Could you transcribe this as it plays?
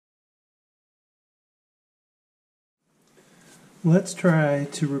Let's try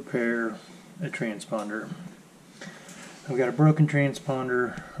to repair a transponder. I've got a broken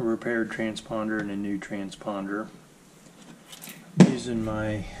transponder, a repaired transponder, and a new transponder. I'm using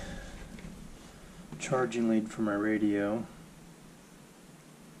my charging lead for my radio.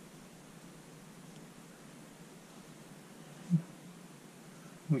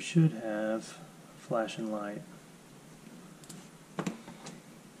 We should have a flashing light.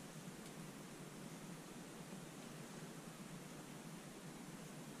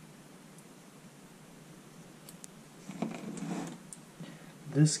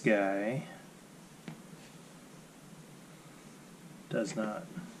 This guy does not.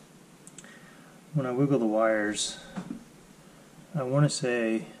 When I wiggle the wires, I want to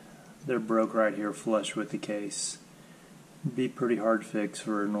say they're broke right here flush with the case. It'd be pretty hard fix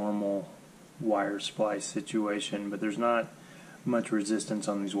for a normal wire splice situation, but there's not much resistance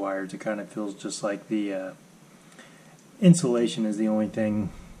on these wires. It kind of feels just like the insulation is the only thing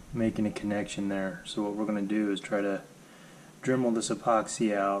making a connection there. So what we're going to do is try to Dremel this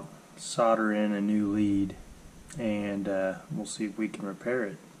epoxy out, solder in a new lead, and we'll see if we can repair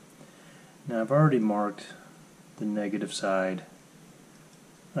it. Now I've already marked the negative side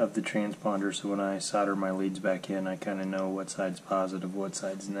of the transponder, so when I solder my leads back in, I kind of know what side's positive, what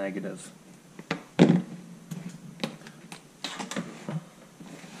side's negative. I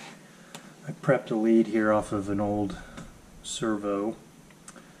prepped a lead here off of an old servo.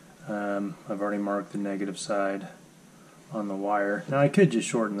 I've already marked the negative side on the wire. Now I could just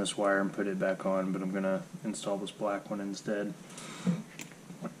shorten this wire and put it back on, but I'm going to install this black one instead.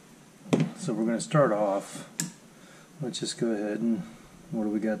 So we're going to start off. Let's just go ahead and, what do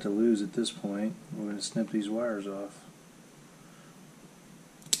we got to lose at this point? We're going to snip these wires off.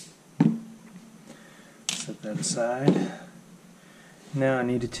 Set that aside. Now I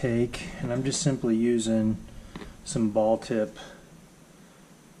need to take, and I'm just simply using some ball tip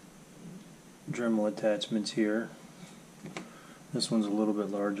Dremel attachments here. This one's a little bit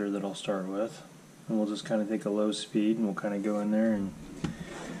larger that I'll start with, and we'll just kind of take a low speed and we'll kind of go in there and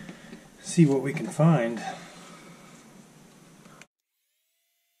see what we can find.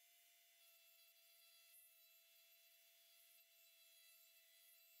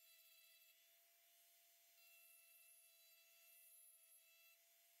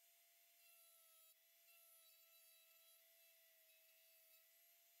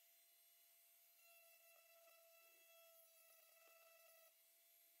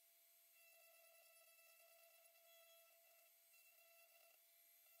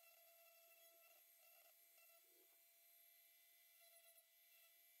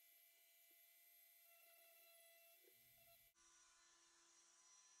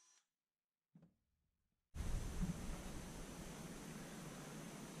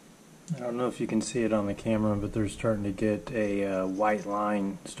 I don't know if you can see it on the camera, but they're starting to get a white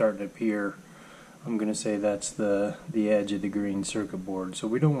line starting to appear. I'm going to say that's the edge of the green circuit board. So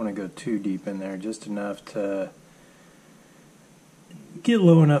we don't want to go too deep in there, just enough to get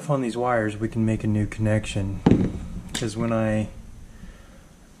low enough on these wires we can make a new connection. Because when I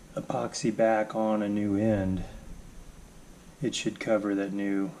epoxy back on a new end, it should cover that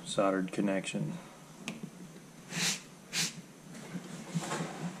new soldered connection.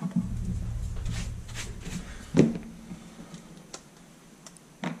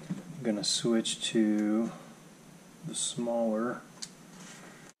 I'm going to switch to the smaller .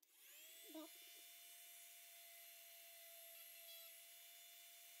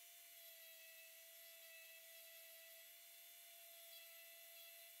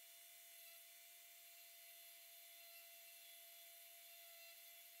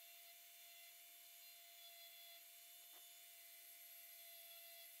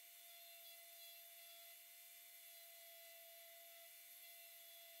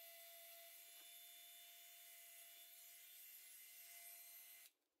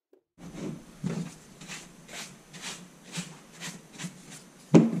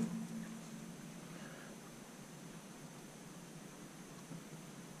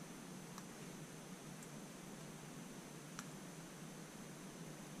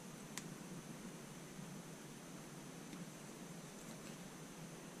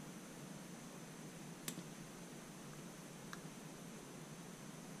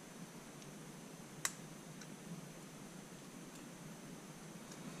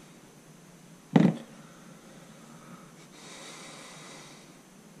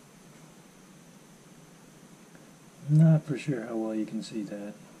 Not for sure how well you can see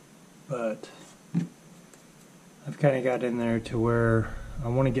that, but I've kind of got in there to where I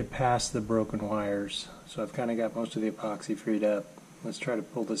want to get past the broken wires. So I've kind of got most of the epoxy freed up. Let's try to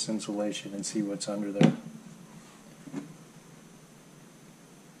pull this insulation and see what's under there.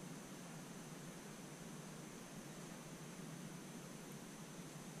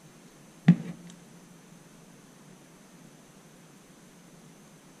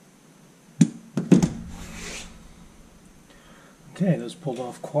 Okay, those pulled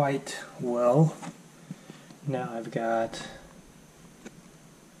off quite well. Now I've got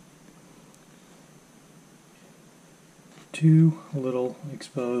two little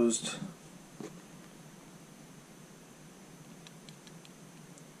exposed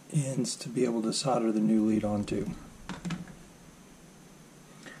ends to be able to solder the new lead onto.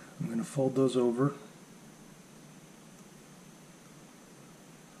 I'm going to fold those over.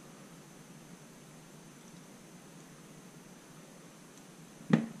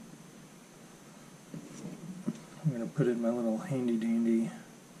 I'm going to put it in my little handy dandy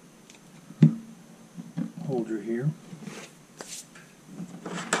holder here.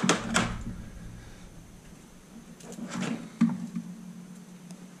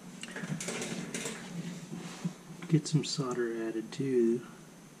 Get some solder added too.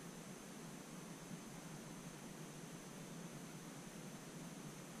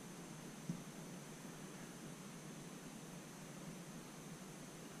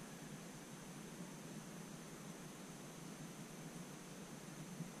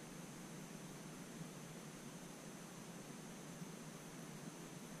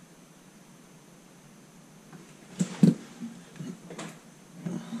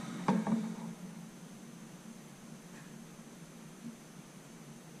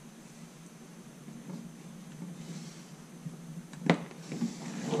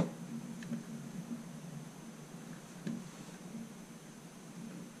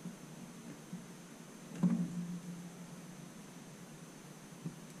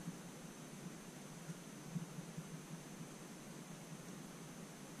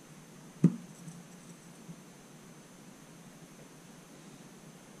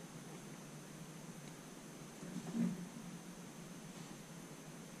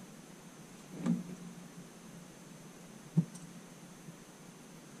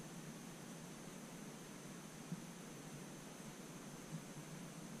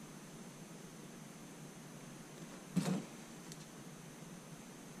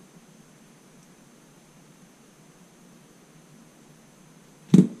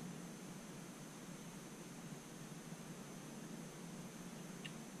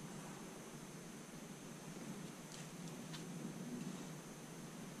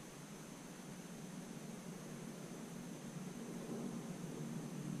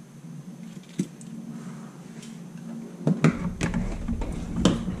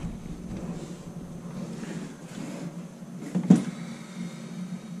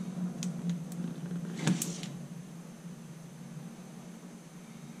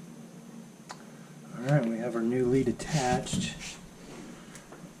 Alright, we have our new lead attached.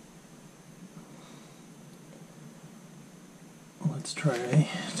 Let's try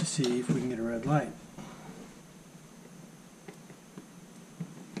to see if we can get a red light.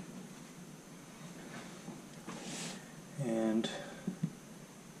 And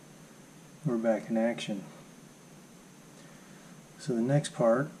we're back in action. So the next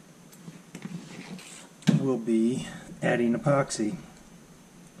part will be adding epoxy.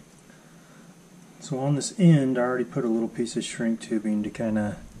 So on this end, I already put a little piece of shrink tubing to kind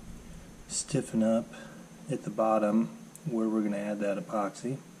of stiffen up at the bottom where we're going to add that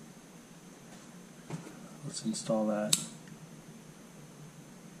epoxy. Let's install that.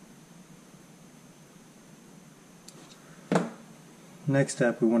 Next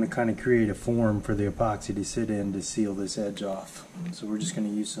step, we want to kind of create a form for the epoxy to sit in to seal this edge off. So we're just going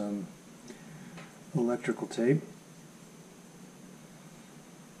to use some electrical tape.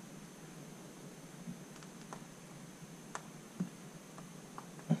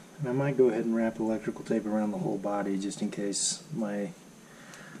 And I might go ahead and wrap electrical tape around the whole body just in case my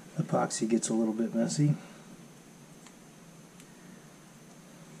epoxy gets a little bit messy.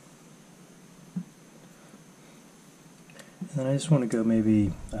 And then I just want to go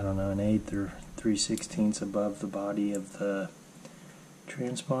maybe, I don't know, 1/8 or 3/16 above the body of the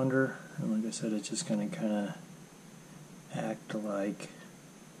transponder. And like I said, it's just going to kind of act like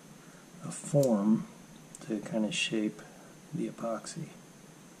a form to kind of shape the epoxy.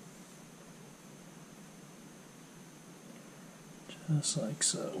 Just like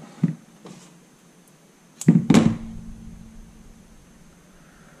so.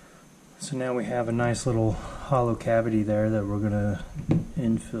 So now we have a nice little hollow cavity there that we're going to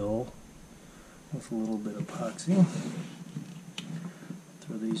infill with a little bit of epoxy.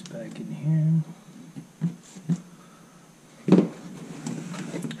 Throw these back in here.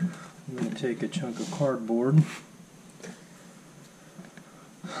 I'm going to take a chunk of cardboard,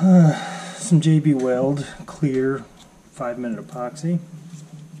 some JB Weld clear 5-minute epoxy.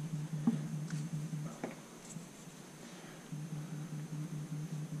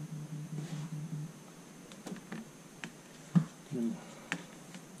 And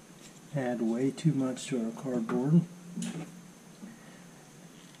add way too much to our cardboard.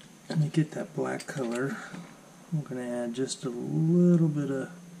 And to get that black color, I'm going to add just a little bit of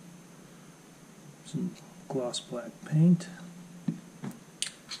some gloss black paint.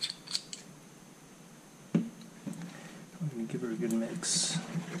 I'm going to give her a good mix.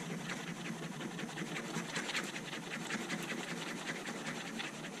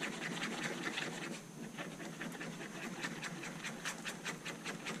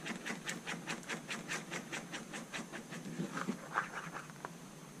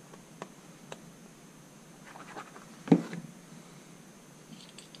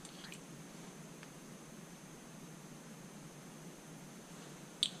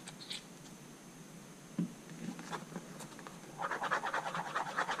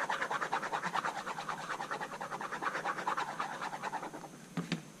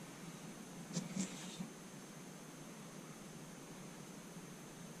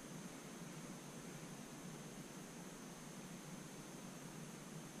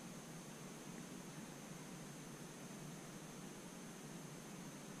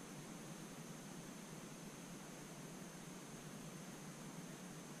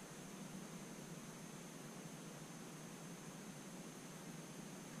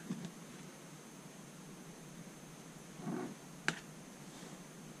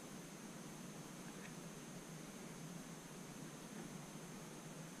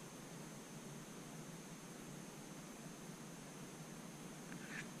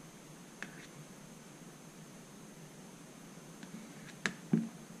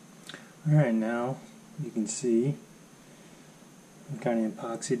 Alright, now you can see I'm kind of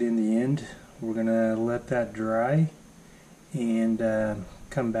epoxied in the end. We're going to let that dry and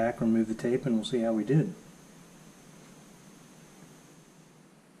come back, remove the tape, and we'll see how we did.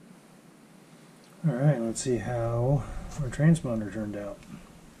 Alright, let's see how our transponder turned out.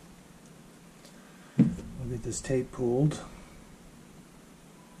 We'll get this tape pulled.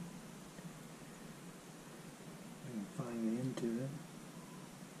 I can find the end to it.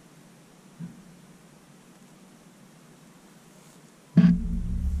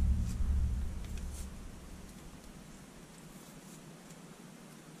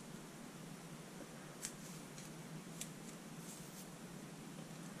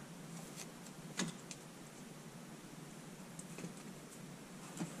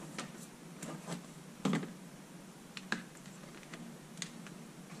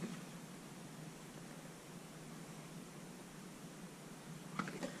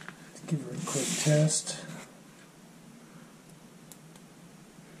 Give her a quick test.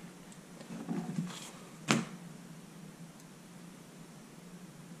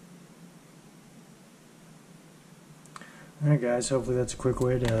 Alright guys, hopefully that's a quick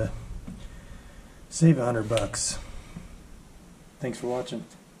way to save $100. Thanks for watching.